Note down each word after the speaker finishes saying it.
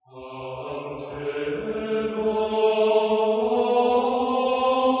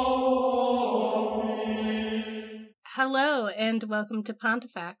Hello, and welcome to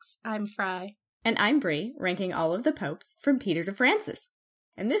Pontifex. I'm Fry. And I'm Brie, ranking all of the popes from Peter to Francis.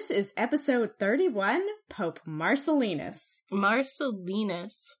 And this is episode 31, Pope Marcellinus.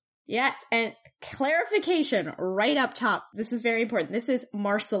 Marcellinus. Yes, and clarification right up top. This is very important. This is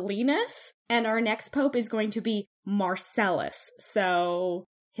Marcellinus, and our next pope is going to be Marcellus. So,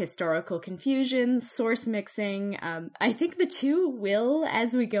 historical confusion, source mixing. I think the two will,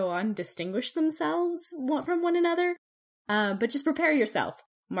 as we go on, distinguish themselves from one another. But just prepare yourself.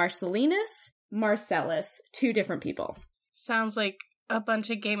 Marcellinus, Marcellus, two different people. Sounds like a bunch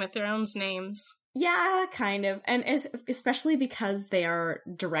of Game of Thrones names. Yeah, kind of. And especially because they are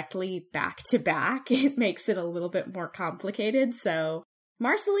directly back to back, it makes it a little bit more complicated. So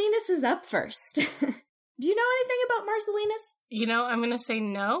Marcellinus is up first. Do you know anything about Marcellinus? You know, I'm going to say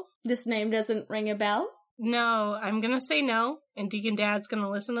no. This name doesn't ring a bell? No, I'm going to say no. And Deacon Dad's going to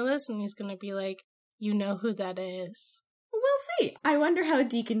listen to this and he's going to be like, you know who that is. We'll see. I wonder how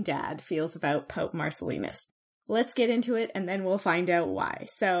Deacon Dad feels about Pope Marcellinus. Let's get into it and then we'll find out why.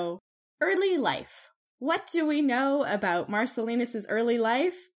 So, early life. What do we know about Marcellinus' early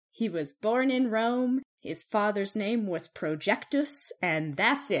life? He was born in Rome, his father's name was Projectus, and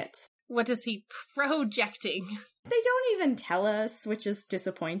that's it. What is he projecting? They don't even tell us, which is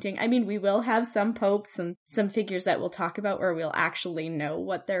disappointing. I mean, we will have some popes and some figures that we'll talk about where we'll actually know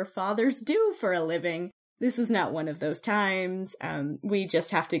what their fathers do for a living. This is not one of those times. We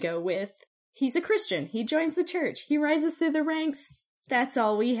just have to go with, he's a Christian, he joins the church, he rises through the ranks. That's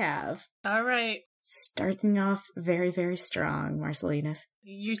all we have. All right. Starting off very, very strong, Marcellinus.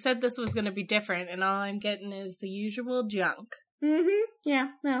 You said this was going to be different, and all I'm getting is the usual junk. Yeah,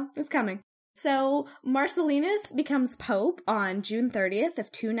 no, it's coming. So, Marcellinus becomes pope on June 30th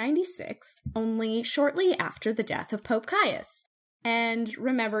of 296, only shortly after the death of Pope Caius. And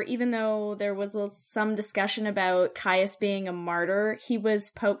remember, even though there was some discussion about Caius being a martyr, he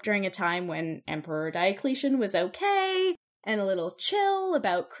was pope during a time when Emperor Diocletian was okay and a little chill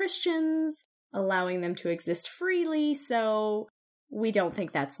about Christians, allowing them to exist freely, so we don't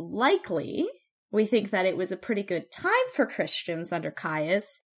think that's likely. We think that it was a pretty good time for Christians under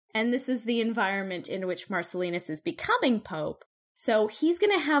Caius, and this is the environment in which Marcellinus is becoming pope. So he's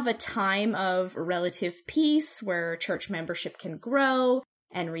going to have a time of relative peace where church membership can grow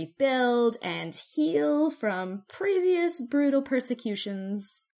and rebuild and heal from previous brutal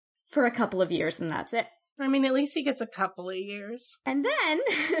persecutions for a couple of years, and that's it. I mean, at least he gets a couple of years. And then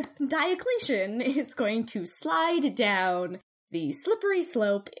Diocletian is going to slide down the slippery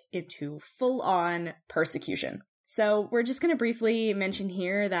slope into full-on persecution. So we're just going to briefly mention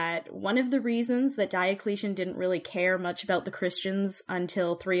here that one of the reasons that Diocletian didn't really care much about the Christians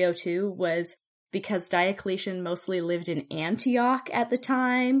until 302 was because Diocletian mostly lived in Antioch at the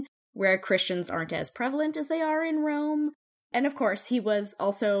time, where Christians aren't as prevalent as they are in Rome. And of course, he was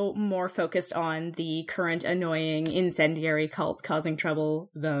also more focused on the current annoying incendiary cult causing trouble,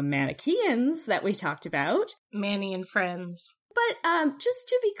 the Manichaeans that we talked about. Manny and friends. But just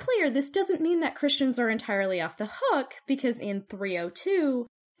to be clear, this doesn't mean that Christians are entirely off the hook, because in 302,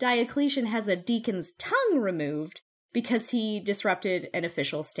 Diocletian has a deacon's tongue removed because he disrupted an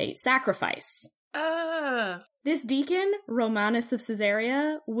official state sacrifice. This deacon, Romanus of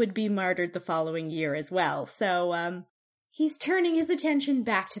Caesarea, would be martyred the following year as well, so he's turning his attention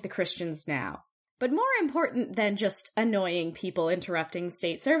back to the Christians now. But more important than just annoying people interrupting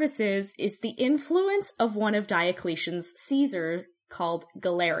state services is the influence of one of Diocletian's Caesar called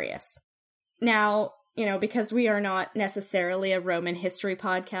Galerius. Now, because we are not necessarily a Roman history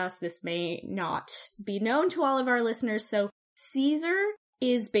podcast, this may not be known to all of our listeners. So Caesar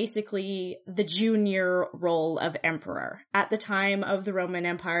is basically the junior role of emperor. At the time of the Roman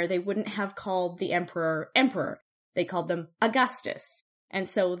Empire, they wouldn't have called the emperor. They called them Augustus. And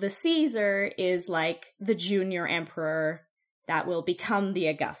so the Caesar is like the junior emperor that will become the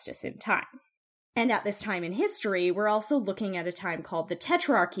Augustus in time. And at this time in history, we're also looking at a time called the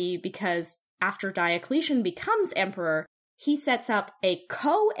Tetrarchy because after Diocletian becomes emperor, he sets up a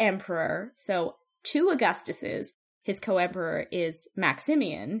co-emperor, so two Augustuses. His co-emperor is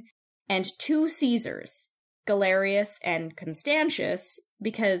Maximian, and two Caesars, Galerius and Constantius,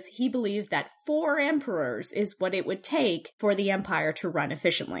 because he believed that 4 emperors is what it would take for the empire to run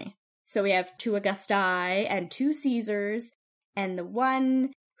efficiently. So we have 2 Augusti and 2 Caesars, and the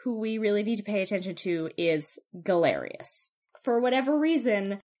one who we really need to pay attention to is Galerius. For whatever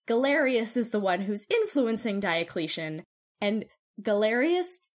reason, Galerius is the one who's influencing Diocletian, and Galerius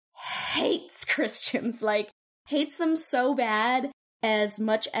hates Christians, hates them so bad as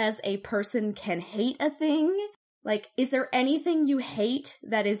much as a person can hate a thing, like, is there anything you hate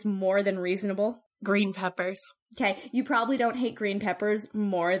that is more than reasonable? Green peppers. Okay, you probably don't hate green peppers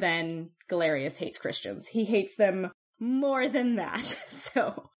more than Galerius hates Christians. He hates them more than that.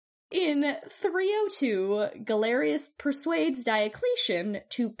 So, in 302, Galerius persuades Diocletian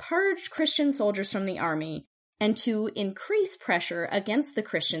to purge Christian soldiers from the army and to increase pressure against the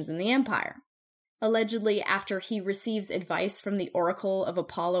Christians in the empire. Allegedly, after he receives advice from the Oracle of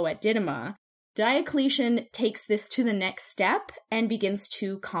Apollo at Didyma, Diocletian takes this to the next step and begins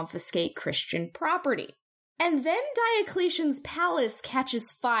to confiscate Christian property. And then Diocletian's palace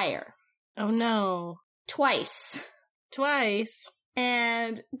catches fire. Oh no. Twice.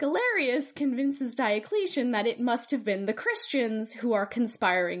 And Galerius convinces Diocletian that it must have been the Christians who are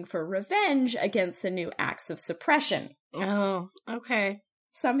conspiring for revenge against the new acts of suppression. Oh, okay.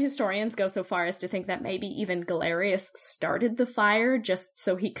 Some historians go so far as to think that maybe even Galerius started the fire just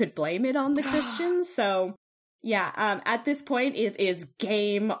so he could blame it on the Christians. So, yeah, at this point, it is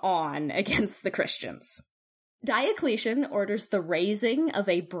game on against the Christians. Diocletian orders the razing of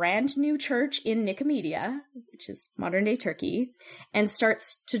a brand new church in Nicomedia, which is modern-day Turkey, and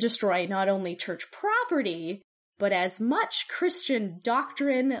starts to destroy not only church property, but as much Christian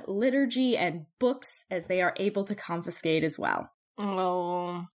doctrine, liturgy, and books as they are able to confiscate as well.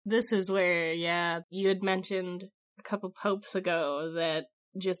 Oh, this is where, you had mentioned a couple popes ago that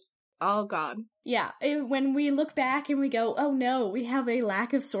just all gone. Yeah, when we look back and we go, oh no, we have a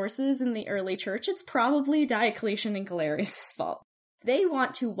lack of sources in the early church, it's probably Diocletian and Galerius' fault. They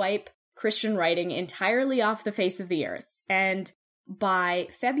want to wipe Christian writing entirely off the face of the earth, and by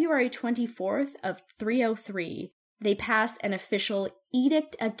February 24th of 303, they pass an official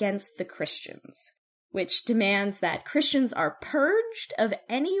edict against the Christians, which demands that Christians are purged of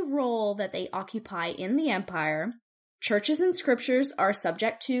any role that they occupy in the empire, churches and scriptures are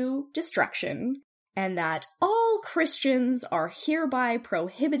subject to destruction, and that all Christians are hereby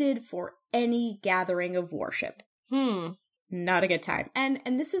prohibited for any gathering of worship. Not a good time.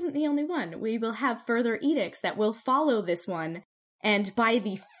 And this isn't the only one. We will have further edicts that will follow this one, and by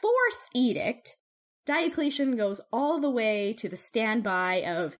the fourth edict, Diocletian goes all the way to the standby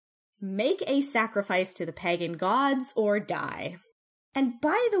of make a sacrifice to the pagan gods or die. And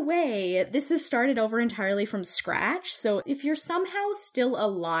by the way, this is started over entirely from scratch, so if you're somehow still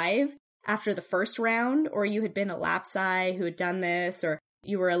alive after the first round, or you had been a lapsi who had done this, or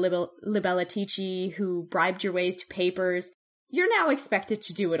you were a libellatici who bribed your ways to papers, you're now expected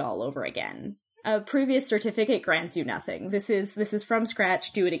to do it all over again. A previous certificate grants you nothing. This is from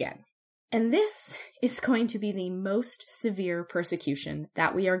scratch, do it again. And this is going to be the most severe persecution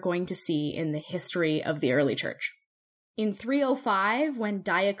that we are going to see in the history of the early church. In 305, when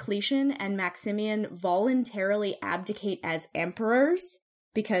Diocletian and Maximian voluntarily abdicate as emperors,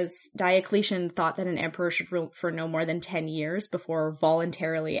 because Diocletian thought that an emperor should rule for no more than 10 years before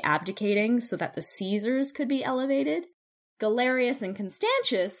voluntarily abdicating so that the Caesars could be elevated, Galerius and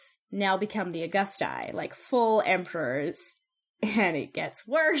Constantius now become the Augusti, like full emperors. And it gets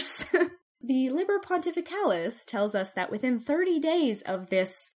worse. The Liber Pontificalis tells us that within 30 days of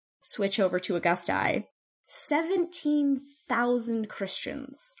this switch over to Augusti, 17,000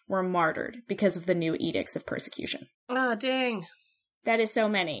 Christians were martyred because of the new edicts of persecution. Oh, dang. That is so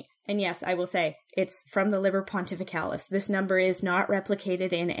many. And yes, I will say, it's from the Liber Pontificalis. This number is not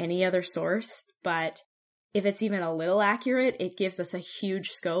replicated in any other source, but if it's even a little accurate, it gives us a huge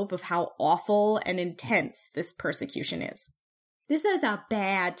scope of how awful and intense this persecution is. This is a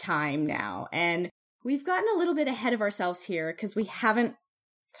bad time now, and we've gotten a little bit ahead of ourselves here because we haven't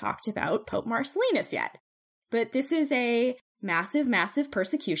talked about Pope Marcellinus yet. But this is a massive, massive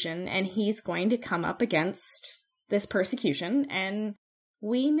persecution, and he's going to come up against this persecution, and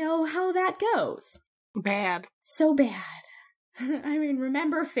we know how that goes. Bad. So bad. I mean,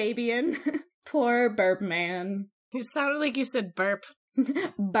 remember Fabian? Poor burp man. It sounded like you said burp.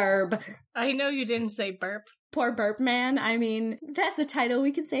 Burb. I know you didn't say burp. Poor burp man. I mean, that's a title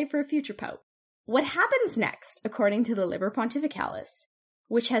we could say for a future pope. What happens next, according to the Liber Pontificalis,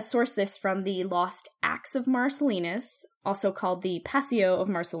 which has sourced this from the Lost Acts of Marcellinus, also called the Passio of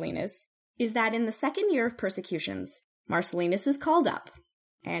Marcellinus, is that in the second year of persecutions, Marcellinus is called up,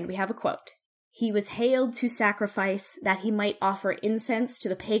 and we have a quote. He was hailed to sacrifice that he might offer incense to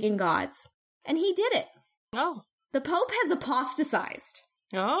the pagan gods. And he did it. Oh. The Pope has apostatized.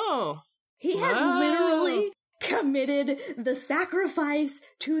 Oh. He has literally committed the sacrifice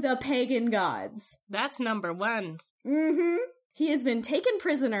to the pagan gods. That's number one. Mm-hmm. He has been taken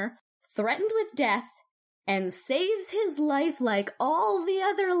prisoner, threatened with death, and saves his life like all the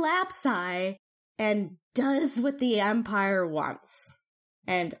other lapsi, and does what the Empire wants.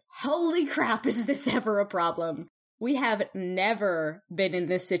 And holy crap, is this ever a problem? We have never been in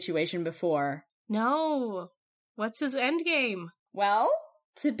this situation before. No. What's his endgame? Well,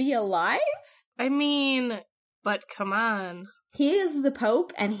 to be alive? I mean, but come on. He is the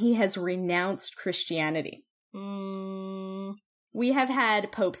Pope, and he has renounced Christianity. We have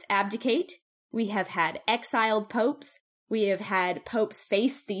had popes abdicate. We have had exiled popes. We have had popes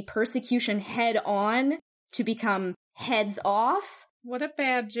face the persecution head on to become heads off. What a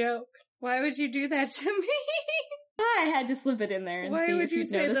bad joke. Why would you do that to me? I had to slip it in there and see if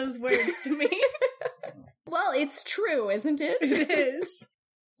you'd notice. Why would you say those words to me? Well, it's true, isn't it? It is.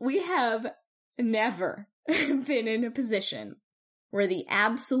 We have never been in a position where the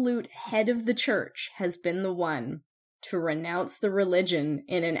absolute head of the church has been the one to renounce the religion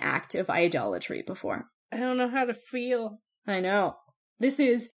in an act of idolatry before. I don't know how to feel. I know. This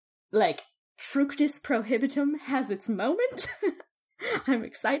is, like, fructus prohibitum has its moment. I'm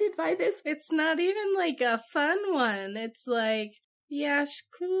excited by this. It's not even, like, a fun one. It's like, yeah,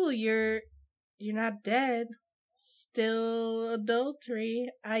 cool, you're not dead. Still adultery.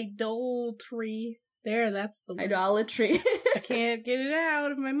 Idolatry. There, that's the word. Idolatry. I can't get it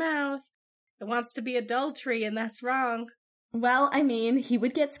out of my mouth. It wants to be adultery, and that's wrong. Well, I mean, he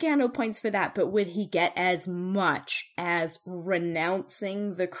would get scandal points for that, but would he get as much as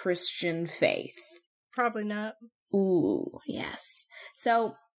renouncing the Christian faith? Probably not. Ooh, yes.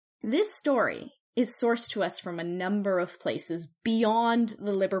 So, this story is sourced to us from a number of places beyond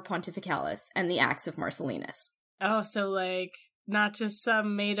the Liber Pontificalis and the Acts of Marcellinus. Oh, so, like, not just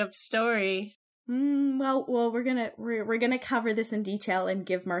some made-up story. Well, we're gonna cover this in detail and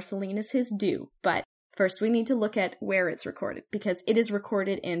give Marcellinus his due, but first we need to look at where it's recorded, because it is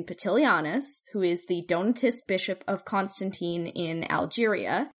recorded in Petilianus, who is the Donatist bishop of Constantine in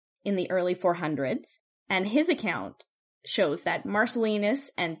Algeria in the early 400s, and his account shows that Marcellinus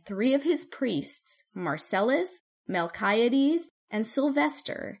and 3 of his priests, Marcellus, Melchiades, and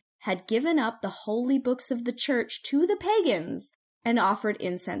Sylvester, had given up the holy books of the church to the pagans and offered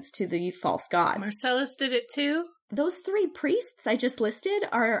incense to the false gods. Marcellus did it too? Those 3 priests I just listed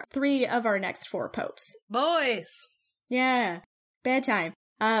are 3 of our next 4 popes. Boys! Yeah, bad time.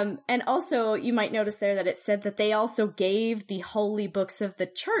 And also, you might notice there that it said that they also gave the holy books of the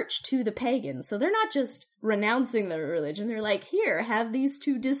church to the pagans. So they're not just renouncing their religion. They're like, here, have these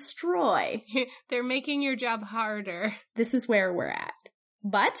to destroy. They're making your job harder. This is where we're at.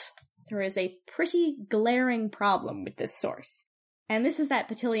 But there is a pretty glaring problem with this source. And this is that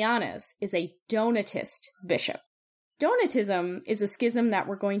Petilianus is a Donatist bishop. Donatism is a schism that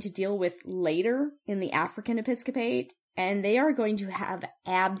we're going to deal with later in the African episcopate, and they are going to have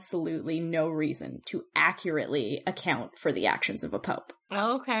absolutely no reason to accurately account for the actions of a pope.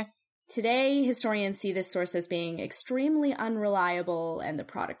 Oh, okay. Today, historians see this source as being extremely unreliable and the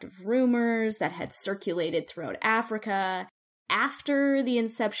product of rumors that had circulated throughout Africa after the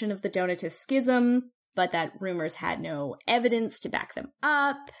inception of the Donatist schism, but that rumors had no evidence to back them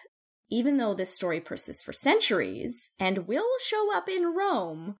up. Even though this story persists for centuries and will show up in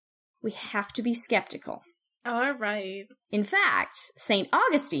Rome, we have to be skeptical. All right. In fact, St.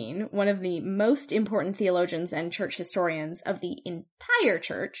 Augustine, one of the most important theologians and church historians of the entire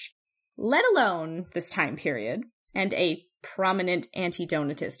church, let alone this time period, and a prominent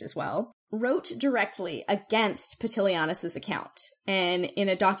anti-Donatist as well, wrote directly against Petilianus' account, and in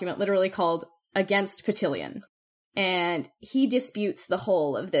a document literally called Against Petilian. And he disputes the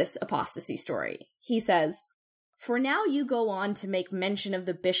whole of this apostasy story. He says, "For now you go on to make mention of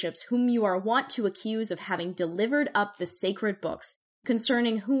the bishops whom you are wont to accuse of having delivered up the sacred books,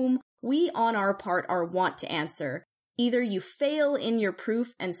 concerning whom we on our part are wont to answer, either you fail in your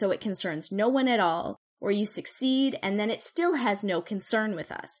proof and so it concerns no one at all, or you succeed and then it still has no concern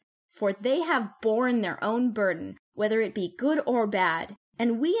with us. For they have borne their own burden, whether it be good or bad,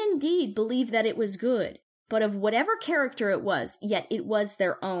 and we indeed believe that it was good. But of whatever character it was, yet it was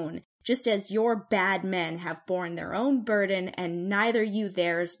their own, just as your bad men have borne their own burden, and neither you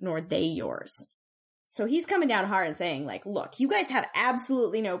theirs nor they yours." So he's coming down hard and saying, like, look, you guys have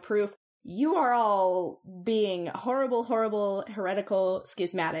absolutely no proof. You are all being horrible, horrible, heretical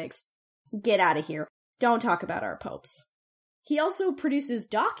schismatics. Get out of here. Don't talk about our popes. He also produces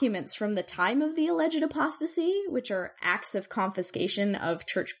documents from the time of the alleged apostasy, which are acts of confiscation of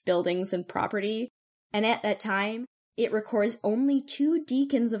church buildings and property. And at that time, it records only 2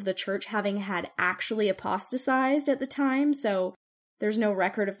 deacons of the church having had actually apostatized at the time, so there's no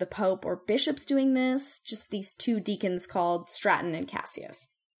record of the pope or bishops doing this, just these 2 deacons called Straton and Cassius.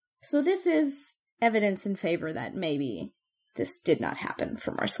 So this is evidence in favor that maybe this did not happen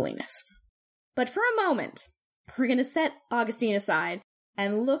for Marcellinus. But for a moment, we're going to set Augustine aside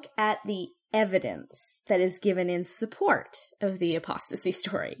and look at the evidence that is given in support of the apostasy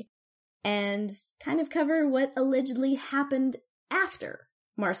story, and kind of cover what allegedly happened after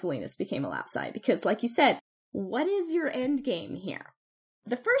Marcellinus became a lapsai, because like you said, what is your end game here?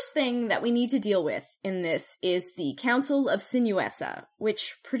 The first thing that we need to deal with in this is the Council of Sinuessa,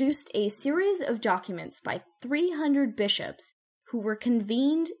 which produced a series of documents by 300 bishops who were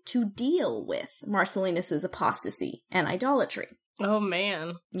convened to deal with Marcellinus's apostasy and idolatry. Oh,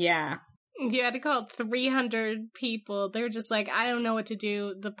 man. Yeah. You had to call 300 people. They're just like, I don't know what to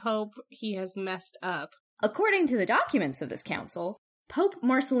do. The Pope, he has messed up. According to the documents of this council, Pope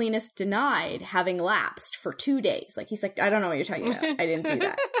Marcellinus denied having lapsed for 2 days. Like, he's like, I don't know what you're talking about. I didn't do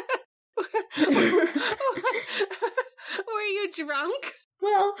that. Were you drunk?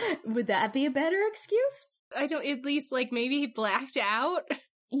 Well, would that be a better excuse? I don't, at least, like, maybe he blacked out?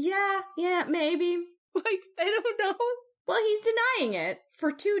 Yeah, maybe. Like, I don't know. Well, he's denying it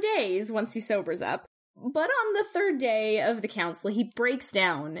for 2 days once he sobers up. But on the third day of the council, he breaks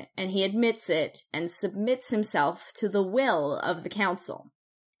down and he admits it and submits himself to the will of the council.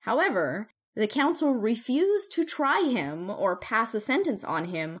 However, the council refused to try him or pass a sentence on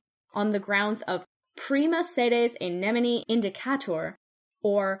him on the grounds of prima sedes e nemini indicator,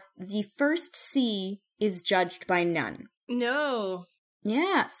 or the first see is judged by none. No.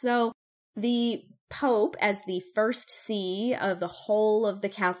 Yeah, so the Pope, as the first see of the whole of the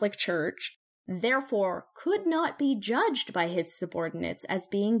Catholic Church, therefore could not be judged by his subordinates as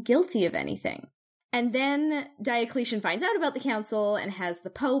being guilty of anything. And then Diocletian finds out about the council and has the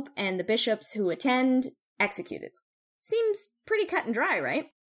Pope and the bishops who attend executed. Seems pretty cut and dry, right?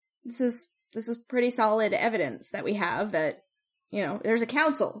 This is pretty solid evidence that we have that, you know, there's a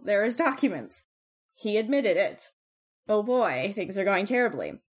council, there is documents. He admitted it. Oh boy, things are going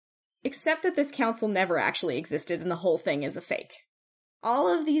terribly. Except that this council never actually existed and the whole thing is a fake. All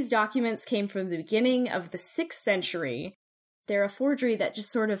of these documents came from the beginning of the 6th century. They're a forgery that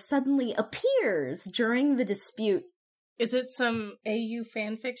just sort of suddenly appears during the dispute. Is it some AU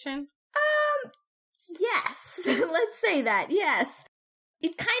fanfiction? Yes. Let's say that, yes.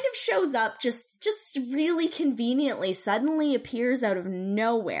 It kind of shows up just really conveniently, suddenly appears out of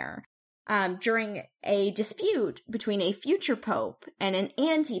nowhere. During a dispute between a future pope and an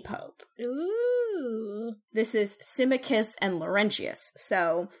anti-pope. Ooh. This is Symmachus and Laurentius,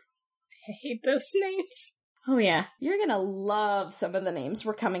 so... I hate those names. Oh yeah, you're gonna love some of the names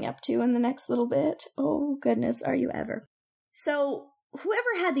we're coming up to in the next little bit. Oh goodness, are you ever. So,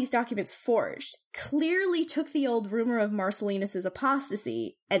 whoever had these documents forged clearly took the old rumor of Marcellinus's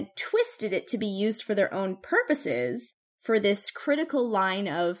apostasy and twisted it to be used for their own purposes, for this critical line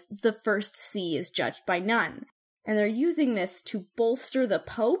of the first see is judged by none. And they're using this to bolster the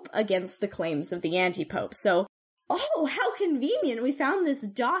Pope against the claims of the anti-Pope. So, oh, how convenient, we found this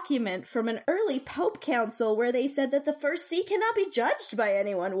document from an early Pope Council where they said that the first see cannot be judged by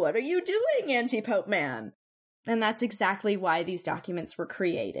anyone. What are you doing, anti-Pope man? And that's exactly why these documents were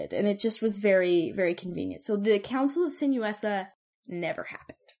created. And it just was very, very convenient. So the Council of Sinuessa never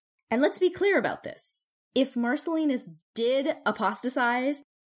happened. And let's be clear about this. If Marcellinus did apostatize,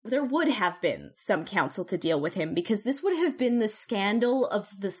 there would have been some council to deal with him, because this would have been the scandal of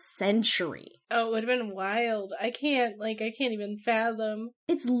the century. Oh, it would have been wild. I can't even fathom.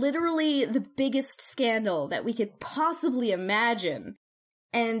 It's literally the biggest scandal that we could possibly imagine.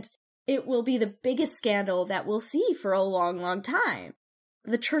 And it will be the biggest scandal that we'll see for a long, long time.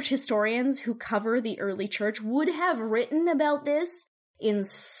 The church historians who cover the early church would have written about this in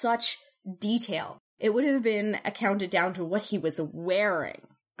such detail. It would have been accounted down to what he was wearing.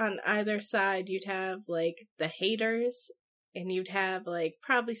 On either side, you'd have, like, the haters, and you'd have, like,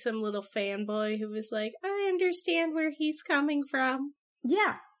 probably some little fanboy who was like, I understand where he's coming from.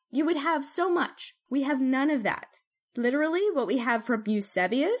 Yeah, you would have so much. We have none of that. Literally, what we have from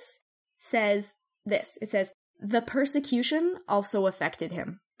Eusebius says this. It says, the persecution also affected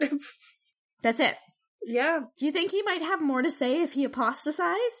him. That's it. Yeah. Do you think he might have more to say if he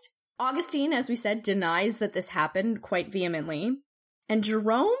apostatized? Augustine, as we said, denies that this happened quite vehemently. And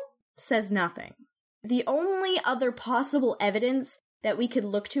Jerome says nothing. The only other possible evidence that we could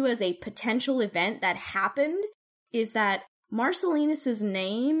look to as a potential event that happened is that Marcellinus's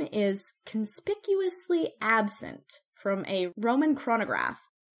name is conspicuously absent from a Roman chronograph,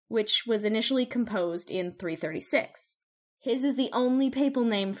 which was initially composed in 336. His is the only papal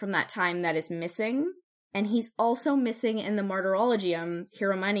name from that time that is missing, and he's also missing in the Martyrologium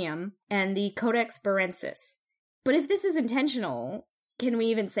Hieromonium and the Codex Berensis. But if this is intentional, can we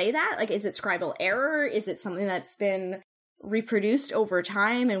even say that? Like, is it scribal error? Is it something that's been, reproduced over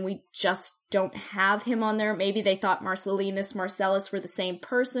time and we just don't have him on there. Maybe they thought Marcellinus, Marcellus were the same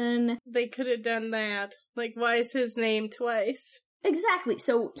person. They could have done that. Like, why is his name twice? Exactly.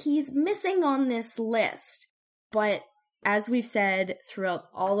 So he's missing on this list. But as we've said throughout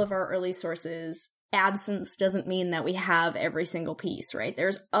all of our early sources, absence doesn't mean that we have every single piece, right?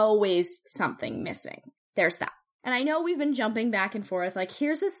 There's always something missing. There's that. And I know we've been jumping back and forth, like,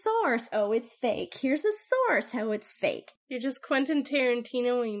 here's a source, oh, it's fake. Here's a source, oh, it's fake. You're just Quentin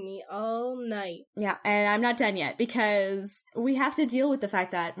Tarantinoing me all night. Yeah, and I'm not done yet, because we have to deal with the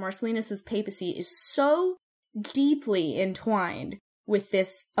fact that Marcellinus's papacy is so deeply entwined with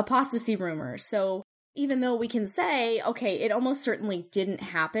this apostasy rumor. So even though we can say, okay, it almost certainly didn't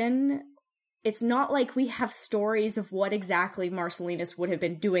happen, it's not like we have stories of what exactly Marcellinus would have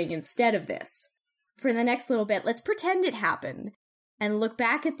been doing instead of this. For the next little bit, let's pretend it happened and look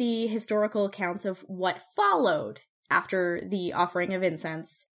back at the historical accounts of what followed after the offering of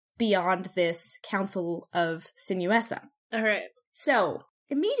incense beyond this Council of Sinuessa. All right. So,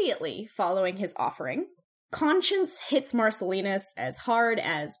 immediately following his offering, conscience hits Marcellinus as hard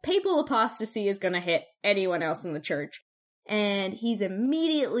as papal apostasy is going to hit anyone else in the church, and he's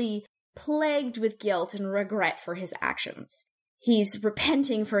immediately plagued with guilt and regret for his actions. He's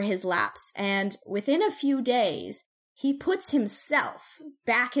repenting for his lapse, and within a few days, he puts himself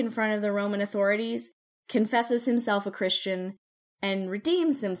back in front of the Roman authorities, confesses himself a Christian, and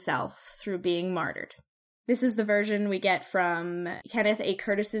redeems himself through being martyred. This is the version we get from Kenneth A.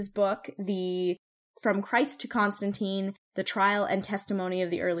 Curtis's book, From Christ to Constantine, The Trial and Testimony of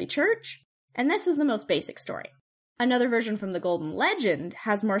the Early Church, and this is the most basic story. Another version from the Golden Legend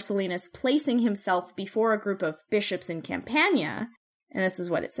has Marcellinus placing himself before a group of bishops in Campania, and this is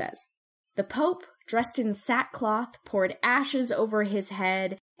what it says. The Pope, dressed in sackcloth, poured ashes over his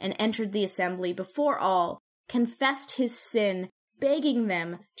head and entered the assembly before all, confessed his sin, begging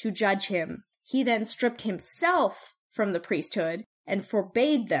them to judge him. He then stripped himself from the priesthood and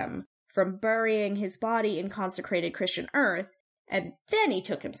forbade them from burying his body in consecrated Christian earth, and then he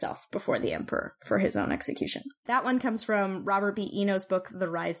took himself before the emperor for his own execution. That one comes from Robert B. Eno's book, The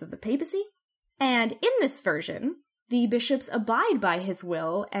Rise of the Papacy. And in this version, the bishops abide by his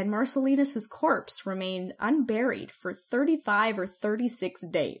will, and Marcellinus's corpse remained unburied for 35 or 36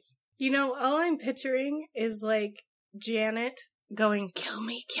 days. You know, all I'm picturing is, like, Janet going, kill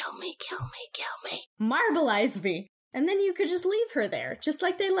me, kill me, kill me, kill me. Marbleize me. And then you could just leave her there, just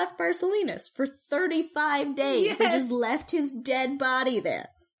like they left Marcellinus for 35 days. Yes. They just left his dead body there.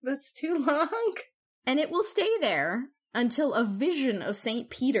 That's too long. And it will stay there until a vision of St.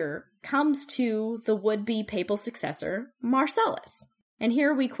 Peter comes to the would-be papal successor, Marcellus. And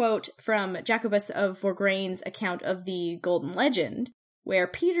here we quote from Jacobus of Vorgraine's account of the Golden Legend, where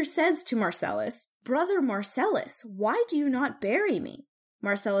Peter says to Marcellus, "Brother Marcellus, why do you not bury me?"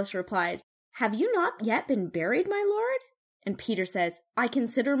 Marcellus replied, "Have you not yet been buried, my lord?" And Peter says, "I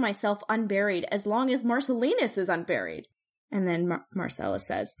consider myself unburied as long as Marcellinus is unburied." And then Marcellus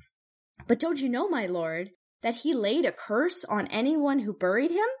says, "But don't you know, my lord, that he laid a curse on anyone who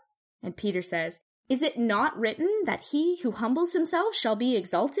buried him?" And Peter says, "Is it not written that he who humbles himself shall be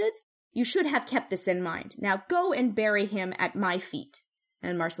exalted? You should have kept this in mind. Now go and bury him at my feet."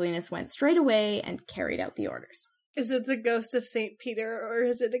 And Marcellinus went straight away and carried out the orders. Is it the ghost of St. Peter, or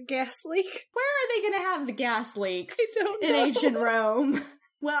is it a gas leak? Where are they going to have the gas leaks? I don't know. In ancient Rome.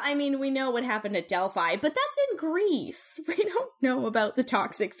 Well, I mean, we know what happened at Delphi, but that's in Greece. We don't know about the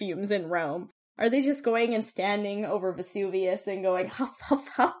toxic fumes in Rome. Are they just going and standing over Vesuvius and going, huff, huff,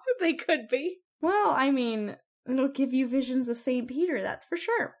 huff? They could be. Well, I mean, it'll give you visions of St. Peter, that's for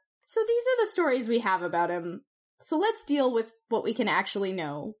sure. So these are the stories we have about him. So let's deal with what we can actually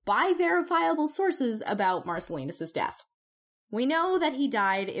know by verifiable sources about Marcellinus' death. We know that he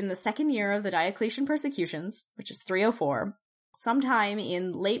died in the second year of the Diocletian persecutions, which is 304, sometime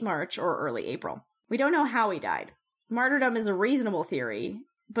in late March or early April. We don't know how he died. Martyrdom is a reasonable theory,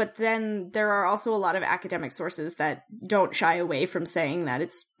 but then there are also a lot of academic sources that don't shy away from saying that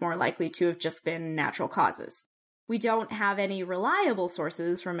it's more likely to have just been natural causes. We don't have any reliable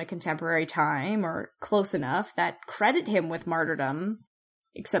sources from a contemporary time or close enough that credit him with martyrdom,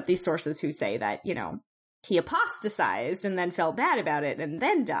 except these sources who say that, he apostatized and then felt bad about it and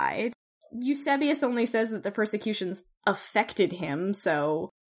then died. Eusebius only says that the persecutions affected him, so,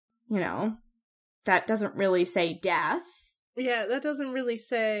 that doesn't really say death. Yeah, that doesn't really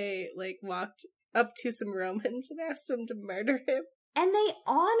say, walked up to some Romans and asked them to murder him. And they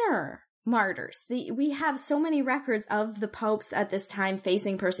honor martyrs. We have so many records of the popes at this time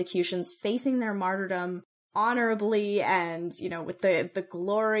facing persecutions, facing their martyrdom. honorably and, with the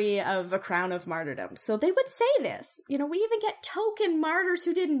glory of a crown of martyrdom. So they would say this. We even get token martyrs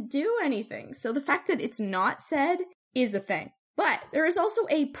who didn't do anything. So the fact that it's not said is a thing. But there is also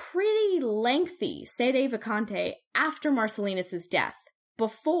a pretty lengthy sede vacante after Marcellinus' death,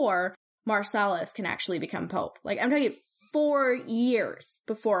 before Marcellus can actually become pope. I'm talking 4 years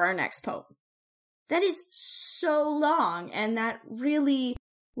before our next pope. That is so long, and that really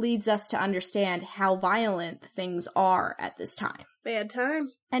leads us to understand how violent things are at this time. Bad time.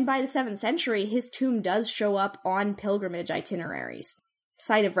 And by the 7th century, his tomb does show up on pilgrimage itineraries.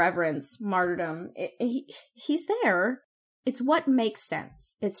 Site of reverence, martyrdom, he's there. It's what makes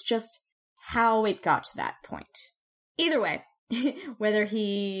sense. It's just how it got to that point. Either way, whether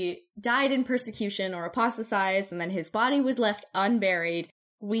he died in persecution or apostatized and then his body was left unburied,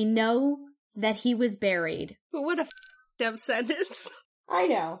 we know that he was buried. But what a f***ed up sentence. I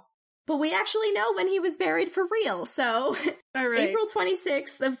know. But we actually know when he was buried for real, so all right. April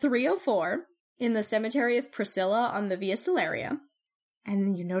 26th of 304 in the cemetery of Priscilla on the Via Salaria.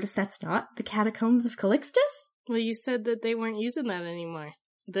 And you notice that's not the catacombs of Calixtus? Well, you said that they weren't using that anymore.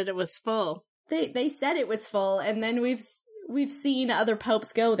 That it was full. They said it was full, and then we've seen other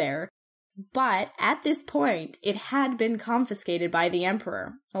popes go there. But at this point, it had been confiscated by the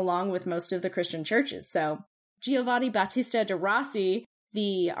emperor, along with most of the Christian churches. So Giovanni Battista de Rossi,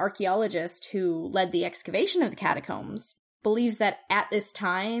 the archaeologist who led the excavation of the catacombs, believes that at this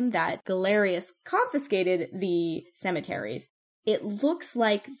time that Galerius confiscated the cemeteries, it looks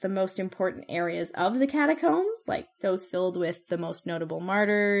like the most important areas of the catacombs, like those filled with the most notable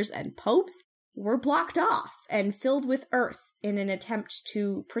martyrs and popes, were blocked off and filled with earth in an attempt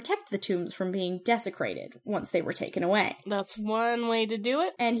to protect the tombs from being desecrated once they were taken away. That's one way to do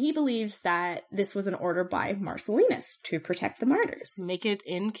it. And he believes that this was an order by Marcellinus to protect the martyrs. Make it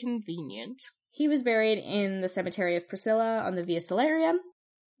inconvenient. He was buried in the cemetery of Priscilla on the Via Salaria,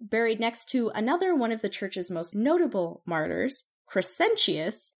 buried next to another one of the church's most notable martyrs,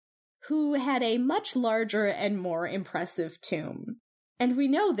 Crescentius, who had a much larger and more impressive tomb. And we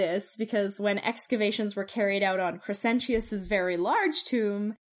know this because when excavations were carried out on Crescentius's very large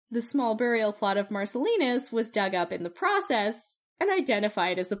tomb, the small burial plot of Marcellinus was dug up in the process and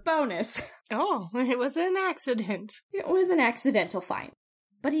identified as a bonus. Oh, it was an accident. It was an accidental find.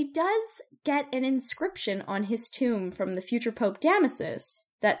 But he does get an inscription on his tomb from the future Pope Damasus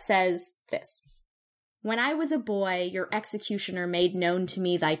that says this: "When I was a boy, your executioner made known to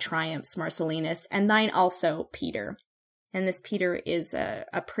me thy triumphs, Marcellinus, and thine also, Peter." And this Peter is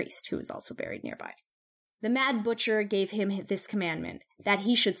a priest who is also buried nearby. "The mad butcher gave him this commandment, that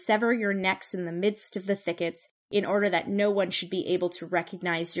he should sever your necks in the midst of the thickets, in order that no one should be able to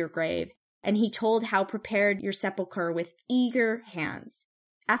recognize your grave. And he told how prepared your sepulchre with eager hands.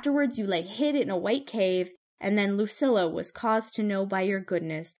 Afterwards you lay hid in a white cave, and then Lucilla was caused to know by your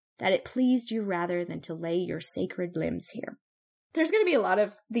goodness that it pleased you rather than to lay your sacred limbs here." There's going to be a lot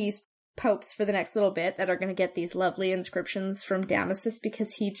of these popes for the next little bit that are going to get these lovely inscriptions from Damasus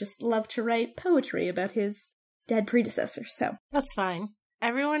because he just loved to write poetry about his dead predecessors, so. That's fine.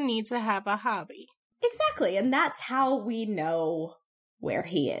 Everyone needs to have a hobby. Exactly, and that's how we know where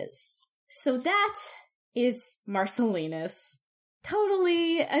he is. So that is Marcellinus.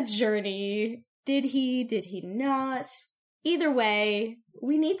 Totally a journey. Did he not? Either way,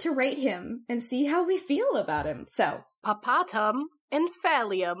 we need to rate him and see how we feel about him, so. Papatum and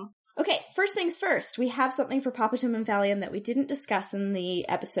Phallium. Okay, first things first, we have something for Papatum and Phallium that we didn't discuss in the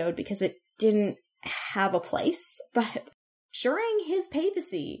episode because it didn't have a place, but during his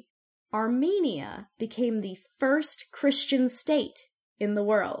papacy, Armenia became the first Christian state in the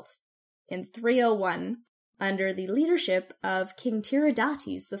world in 301 under the leadership of King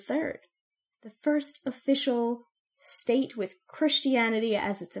Tiridates III, the first official state with Christianity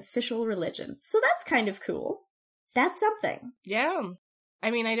as its official religion. So that's kind of cool. That's something. Yeah. I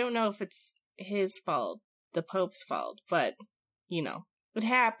mean, I don't know if it's his fault, the Pope's fault, but, it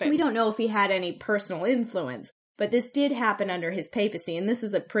happened. We don't know if he had any personal influence, but this did happen under his papacy, and this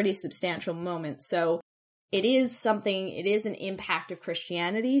is a pretty substantial moment, so it is an impact of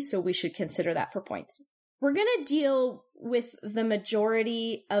Christianity, so we should consider that for points. We're gonna deal with the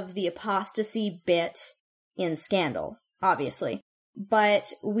majority of the apostasy bit in Scandal, obviously.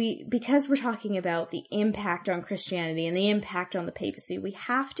 But because we're talking about the impact on Christianity and the impact on the papacy, we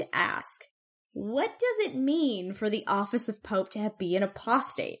have to ask, what does it mean for the office of Pope to be an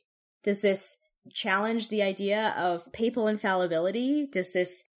apostate? Does this challenge the idea of papal infallibility? Does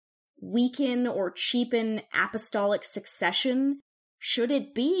this weaken or cheapen apostolic succession? Should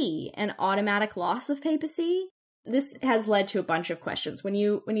it be an automatic loss of papacy? This has led to a bunch of questions. When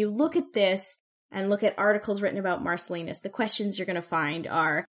you look at this, and look at articles written about Marcellinus, the questions you're going to find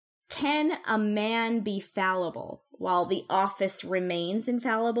are, can a man be fallible while the office remains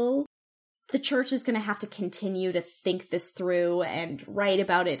infallible? The church is going to have to continue to think this through and write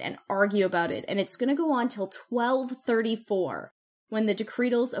about it and argue about it, and it's going to go on till 1234, when the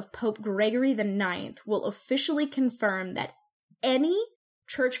decretals of Pope Gregory IX will officially confirm that any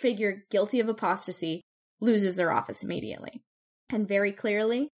church figure guilty of apostasy loses their office immediately. And very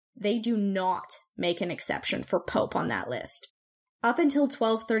clearly, they do not make an exception for Pope on that list. Up until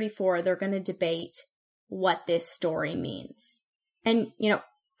 1234, they're going to debate what this story means. And,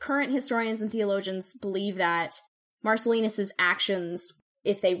 current historians and theologians believe that Marcellinus's actions,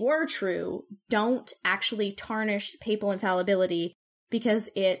 if they were true, don't actually tarnish papal infallibility because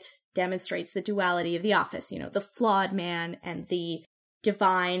it demonstrates the duality of the office, the flawed man and the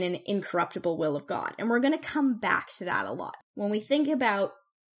divine and incorruptible will of God. And we're going to come back to that a lot. When we think about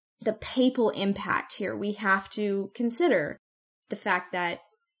the papal impact here, we have to consider the fact that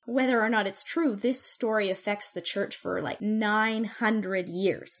whether or not it's true, this story affects the church for 900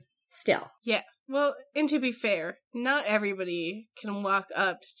 years still. Yeah. Well, and to be fair, not everybody can walk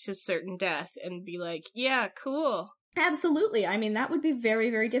up to certain death and be like, yeah, cool. Absolutely. I mean, that would be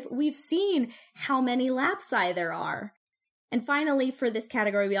very, very different. We've seen how many lapsi there are. And finally, for this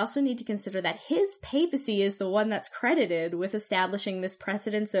category, we also need to consider that his papacy is the one that's credited with establishing this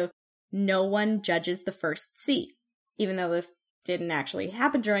precedence of no one judges the first see, even though this didn't actually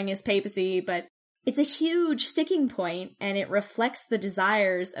happen during his papacy, but it's a huge sticking point, and it reflects the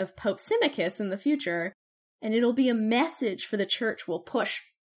desires of Pope Symmachus in the future, and it'll be a message for the church will push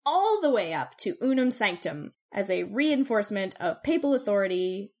all the way up to unum sanctum as a reinforcement of papal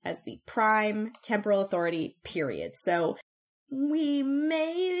authority as the prime temporal authority, period. So we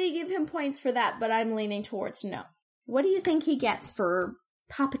maybe give him points for that, but I'm leaning towards no. What do you think he gets for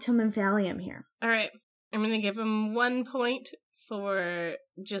Papatum and Valium here? All right. I'm going to give him 1 point for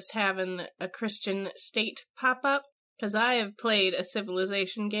just having a Christian state pop up, because I have played a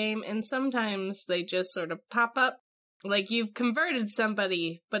Civilization game, and sometimes they just sort of pop up. Like, you've converted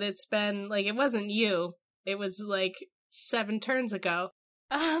somebody, but it's been, it wasn't you. It was, 7 turns ago.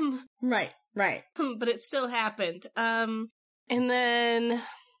 Right. But it still happened. And then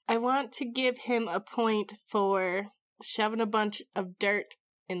I want to give him a point for shoving a bunch of dirt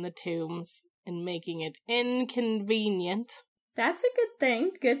in the tombs and making it inconvenient. That's a good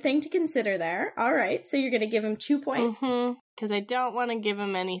thing. Good thing to consider there. All right, so you're going to give him 2 points? Mm-hmm. Because I don't want to give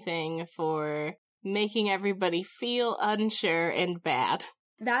him anything for making everybody feel unsure and bad.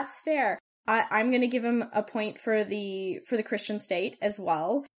 That's fair. I'm going to give him a point for the Christian state as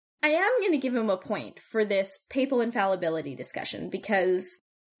well. I am going to give him a point for this papal infallibility discussion, because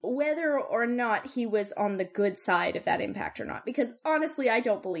whether or not he was on the good side of that impact or not, because honestly, I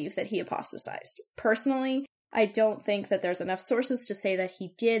don't believe that he apostatized. Personally, I don't think that there's enough sources to say that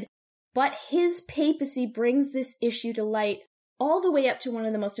he did, but his papacy brings this issue to light all the way up to one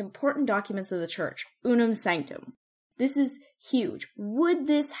of the most important documents of the church, Unum Sanctum. This is huge. Would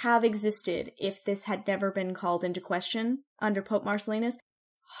this have existed if this had never been called into question under Pope Marcellinus?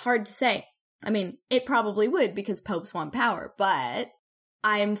 Hard to say. I mean, it probably would, because popes want power, but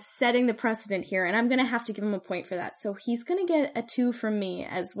I'm setting the precedent here, and I'm going to have to give him a point for that. So he's going to get a 2 from me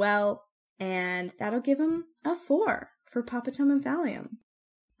as well, and that'll give him a 4 for Papatum and Valium.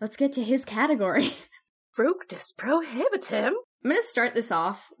 Let's get to his category. Fructus prohibitum. I'm going to start this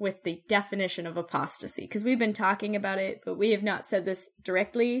off with the definition of apostasy, because we've been talking about it, but we have not said this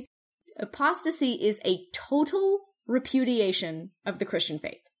directly. Apostasy is a total repudiation of the Christian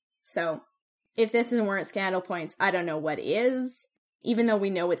faith. So, if this weren't scandal points, I don't know what is. Even though we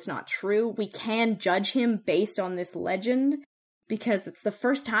know it's not true, we can judge him based on this legend, because it's the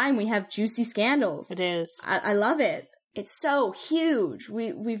first time we have juicy scandals. It is. I love it. It's so huge.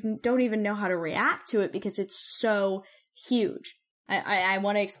 We don't even know how to react to it because it's so huge. I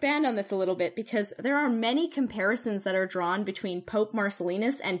want to expand on this a little bit, because there are many comparisons that are drawn between Pope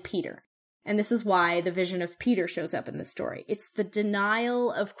Marcellinus and Peter. And this is why the vision of Peter shows up in the story. It's the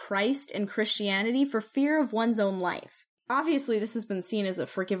denial of Christ and Christianity for fear of one's own life. Obviously, this has been seen as a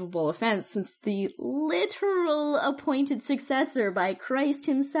forgivable offense since the literal appointed successor by Christ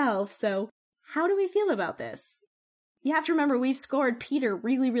himself. So, how do we feel about this? You have to remember, we've scored Peter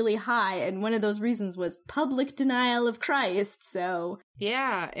really, really high, and one of those reasons was public denial of Christ, so...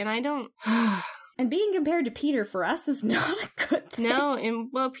 Yeah, and I don't... And being compared to Peter for us is not a good thing. No, and,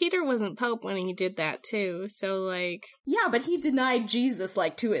 well, Peter wasn't Pope when he did that, too, so, Yeah, but he denied Jesus,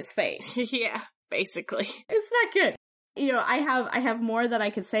 to his face. Yeah, basically. It's not good. I have more that I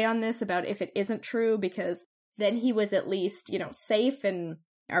could say on this about if it isn't true, because then he was at least, safe and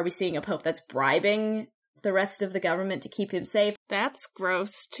Are we seeing a pope that's bribing the rest of the government to keep him safe? That's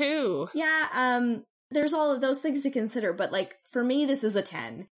gross, too. Yeah, there's all of those things to consider, but, like, for me, this is a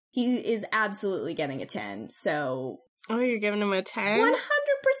 10. He is absolutely getting a 10, so... Oh, you're giving him a 10? 100%!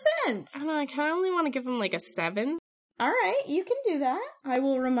 I don't know, I kind of only want to give him, like, a 7. Alright, you can do that. I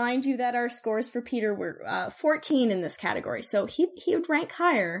will remind you that our scores for Peter were 14 in this category, so he would rank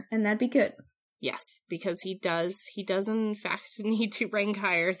higher, and that'd be good. Yes, because he does in fact need to rank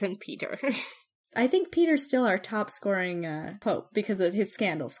higher than Peter. I think Peter's still our top scoring pope because of his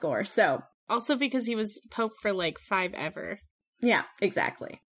scandal score, so... Also because he was pope for, like, 5 ever. Yeah,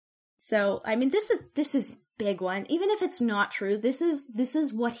 exactly. So, I mean, this is big one. Even if it's not true, this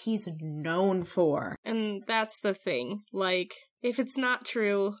is what he's known for. And that's the thing. Like, if it's not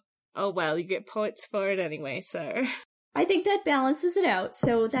true, oh well, you get points for it anyway, sir. I think that balances it out.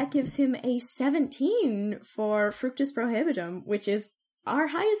 So that gives him a 17 for Fructus Prohibitum, which is our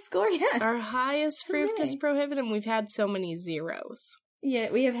highest score yet. Our highest Fructus Prohibitum. We've had so many zeros.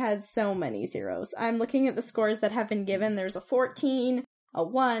 Yeah, we have had so many zeros. I'm looking at the scores that have been given. There's a 14, a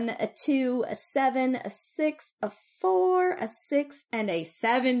 1, a 2, a 7, a 6, a 4, a 6, and a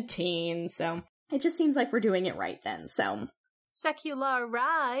 17. So it just seems like we're doing it right then, so.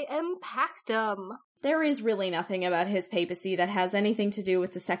 Seculari impactum. There is really nothing about his papacy that has anything to do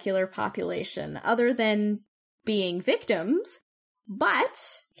with the secular population, other than being victims,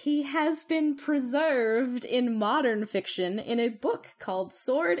 but he has been preserved in modern fiction in a book called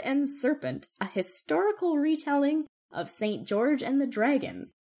Sword and Serpent, a historical retelling of St. George and the Dragon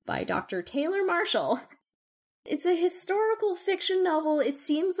by Dr. Taylor Marshall. It's a historical fiction novel. It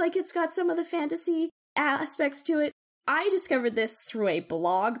seems like it's got some of the fantasy aspects to it. I discovered this through a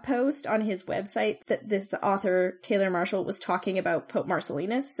blog post on his website that the author, Taylor Marshall, was talking about Pope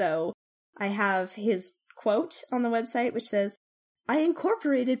Marcellinus, so I have his quote on the website, which says, "I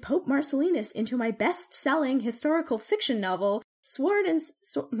incorporated Pope Marcellinus into my best-selling historical fiction novel, Sword and...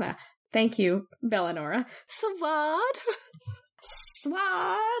 Thank you, Bellanora.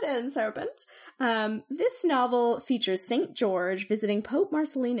 Sword and Serpent. This novel features St. George visiting Pope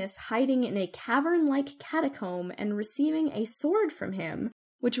Marcellinus hiding in a cavern-like catacomb and receiving a sword from him,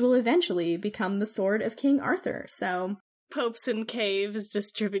 which will eventually become the sword of King Arthur, so... Popes in caves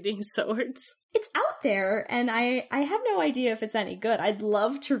distributing swords. It's out there, and I have no idea if it's any good. I'd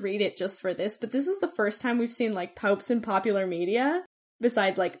love to read it just for this, but this is the first time we've seen, like, popes in popular media,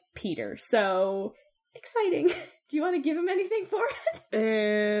 besides, like, Peter, so... Exciting. Do you want to give him anything for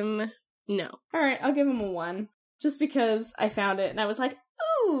it? No. Alright, I'll give him a 1. Just because I found it and I was like,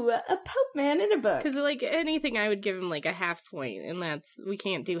 ooh, a Pope man in a book. Because, like, anything I would give him, like, a half point, and we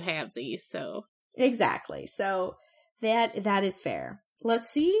can't do halvesies, so. Exactly. So, that is fair. Let's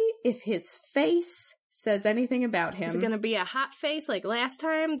see if his face says anything about him. Is it gonna be a hot face like last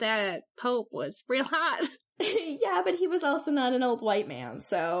time? That Pope was real hot. Yeah, but he was also not an old white man,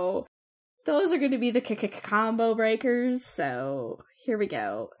 so... Those are going to be the combo breakers, so here we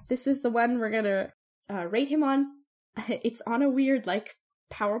go. This is the one we're going to rate him on. It's on a weird, like,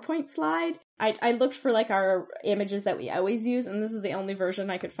 PowerPoint slide. I looked for, like, our images that we always use, and this is the only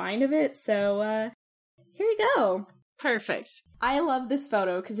version I could find of it, so here you go. Perfect. I love this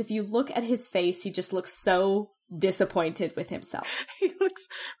photo, because if you look at his face, he just looks so disappointed with himself. He looks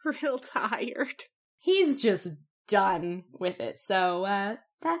real tired. He's just done with it, so,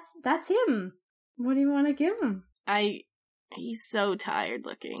 That's him. What do you want to give him? He's so tired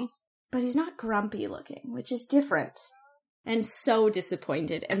looking. But he's not grumpy looking, which is different. And so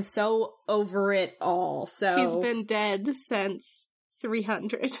disappointed, and so over it all, so... He's been dead since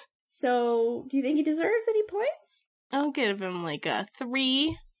 300. So, do you think he deserves any points? I'll give him, like, a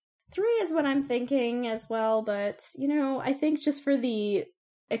 3. 3 is what I'm thinking as well, but, you know, I think just for the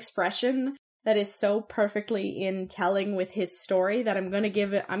expression... that is so perfectly in telling with his story that I'm going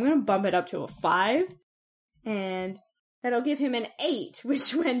to bump it up to a 5. And that'll give him an 8,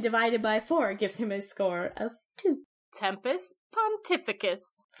 which when divided by 4 gives him a score of 2. Tempus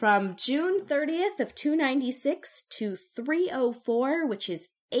Pontificus. From June 30th of 296 to 304, which is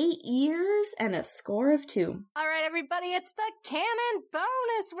 8 years and a score of 2. All right, everybody, it's the canon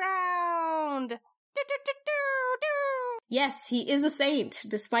bonus round. Do-do-do-do-do. Yes, he is a saint.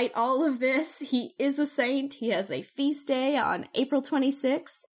 Despite all of this, he is a saint. He has a feast day on April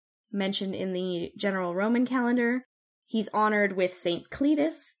 26th, mentioned in the general Roman calendar. He's honored with St.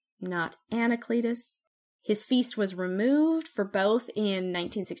 Cletus, not Anacletus. His feast was removed for both in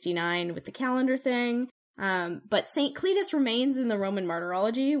 1969 with the calendar thing, but St. Cletus remains in the Roman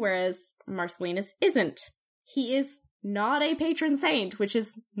martyrology, whereas Marcellinus isn't. He is not a patron saint, which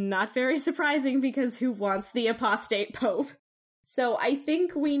is not very surprising because who wants the apostate pope? So I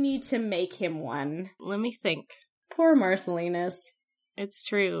think we need to make him one. Let me think. Poor Marcellinus. It's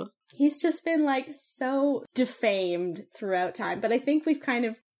true. He's just been, like, so defamed throughout time. But I think we've kind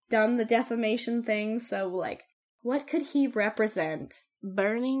of done the defamation thing, so, like, what could he represent?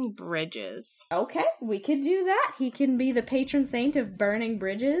 Burning bridges. Okay, we could do that. He can be the patron saint of burning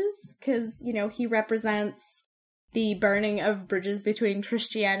bridges, because, you know, he represents the burning of bridges between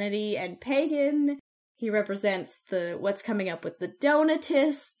Christianity and pagan. He represents what's coming up with the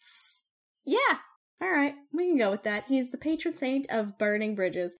Donatists. Yeah, alright, we can go with that. He's the patron saint of burning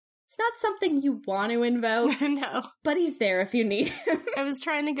bridges. It's not something you want to invoke. No. But he's there if you need him. I was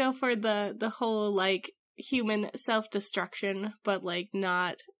trying to go for the whole, like, human self-destruction, but, like,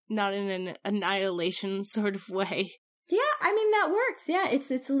 not in an annihilation sort of way. Yeah, I mean, that works. Yeah,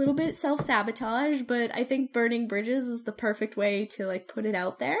 it's a little bit self-sabotage, but I think burning bridges is the perfect way to, like, put it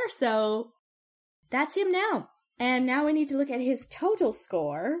out there. So that's him now. And now we need to look at his total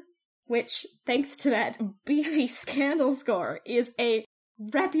score, which, thanks to that beefy scandal score, is a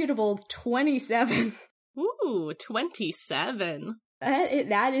reputable 27. Ooh, 27.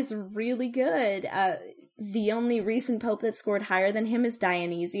 That is really good. The only recent pope that scored higher than him is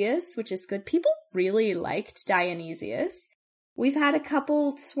Dionysius, which is good. People really liked Dionysius. We've had a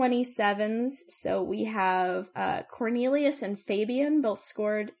couple 27s, so we have Cornelius and Fabian both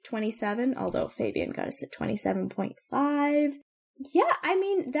scored 27, although Fabian got us at 27.5. Yeah, I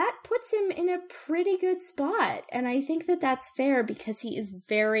mean, that puts him in a pretty good spot, and I think that that's fair because he is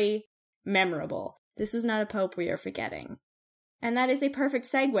very memorable. This is not a pope we are forgetting. And that is a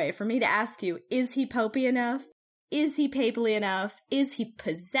perfect segue for me to ask you, is he popey enough? Is he papally enough? Is he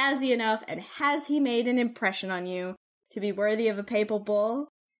pizzazzy enough? And has he made an impression on you to be worthy of a papal bull?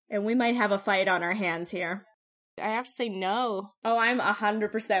 And we might have a fight on our hands here. I have to say no. Oh, I'm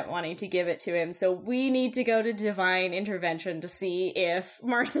 100% wanting to give it to him, so we need to go to divine intervention to see if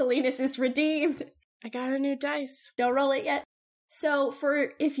Marcellinus is redeemed. I got a new dice. Don't roll it yet. So,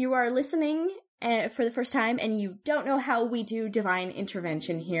 if you are listening for the first time and you don't know how we do divine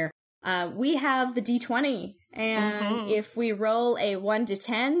intervention here, we have the D20, and if we roll a 1 to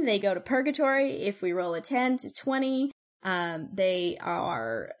 10, they go to purgatory. If we roll a 10 to 20, they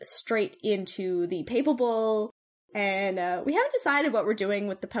are straight into the papal bull. And we haven't decided what we're doing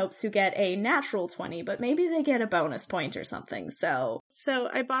with the popes who get a natural 20, but maybe they get a bonus point or something, so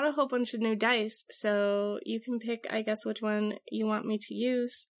I bought a whole bunch of new dice, so you can pick, I guess, which one you want me to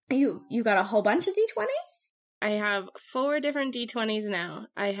use. You got a whole bunch of D20s? I have 4 different D20s now.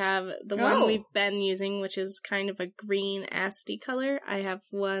 I have the one we've been using, which is kind of a green acidy color. I have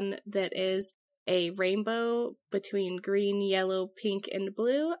one that is a rainbow between green, yellow, pink, and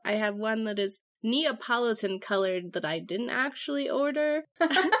blue. I have one that is Neapolitan colored that I didn't actually order.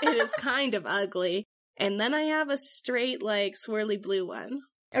 It is kind of ugly. And then I have a straight, like, swirly blue one.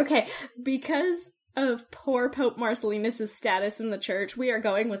 Okay, because of poor Pope Marcellinus' status in the church, we are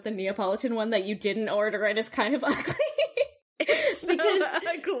going with the Neapolitan one that you didn't order and is kind of ugly. It's so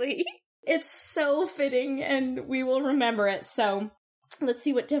ugly. It's so fitting, and we will remember it, so let's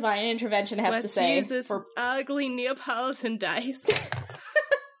see what divine intervention has to say. Let's use this ugly Neapolitan dice.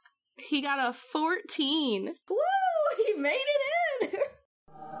 He got a 14. Woo! He made it in!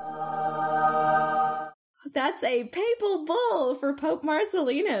 That's a papal bull for Pope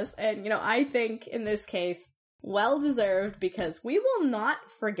Marcellinus. And, I think in this case, well deserved, because we will not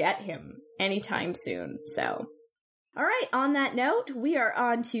forget him anytime soon. So, alright, on that note, we are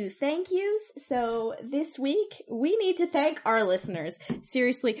on to thank yous. So this week, we need to thank our listeners.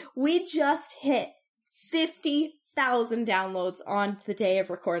 Seriously, we just hit 50,000 downloads on the day of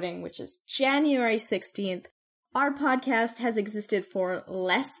recording, which is January 16th. Our podcast has existed for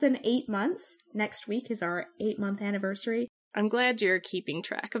less than 8 months. Next week is our 8-month anniversary. I'm glad you're keeping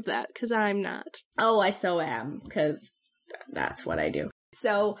track of that, because I'm not. Oh, I so am, because that's what I do.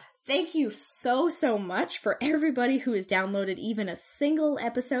 So, thank you so much for everybody who has downloaded even a single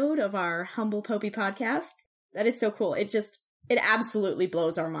episode of our Humble Popey podcast. That is so cool. It absolutely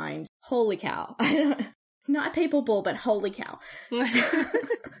blows our mind. Holy cow. Not papal bull, but holy cow.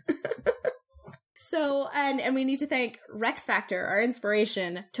 So, and we need to thank Rex Factor, our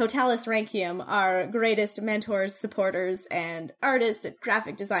inspiration, Totalis Rankium, our greatest mentors, supporters, and artists and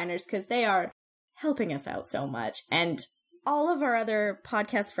graphic designers, because they are helping us out so much. And all of our other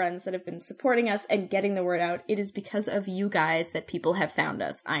podcast friends that have been supporting us and getting the word out, it is because of you guys that people have found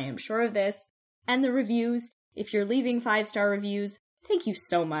us. I am sure of this. And the reviews, if you're leaving 5-star reviews, thank you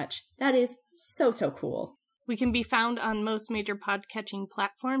so much. That is so cool. We can be found on most major podcatching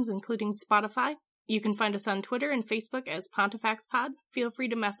platforms, including Spotify. You can find us on Twitter and Facebook as PontifeXPod. Feel free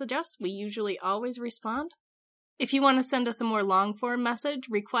to message us. We usually always respond. If you want to send us a more long-form message,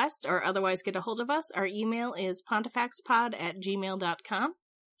 request, or otherwise get a hold of us, our email is pontifexpod@gmail.com.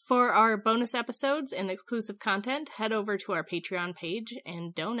 For our bonus episodes and exclusive content, head over to our Patreon page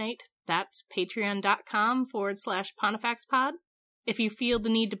and donate. That's patreon.com/pontifexpod. If you feel the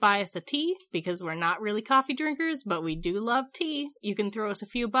need to buy us a tea, because we're not really coffee drinkers, but we do love tea, you can throw us a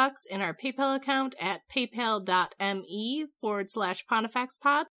few bucks in our PayPal account at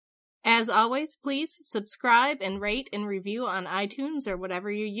paypal.me/pontifexpod. As always, please subscribe and rate and review on iTunes or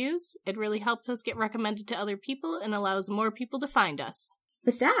whatever you use. It really helps us get recommended to other people and allows more people to find us.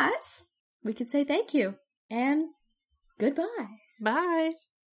 With that, we can say thank you and goodbye. Bye.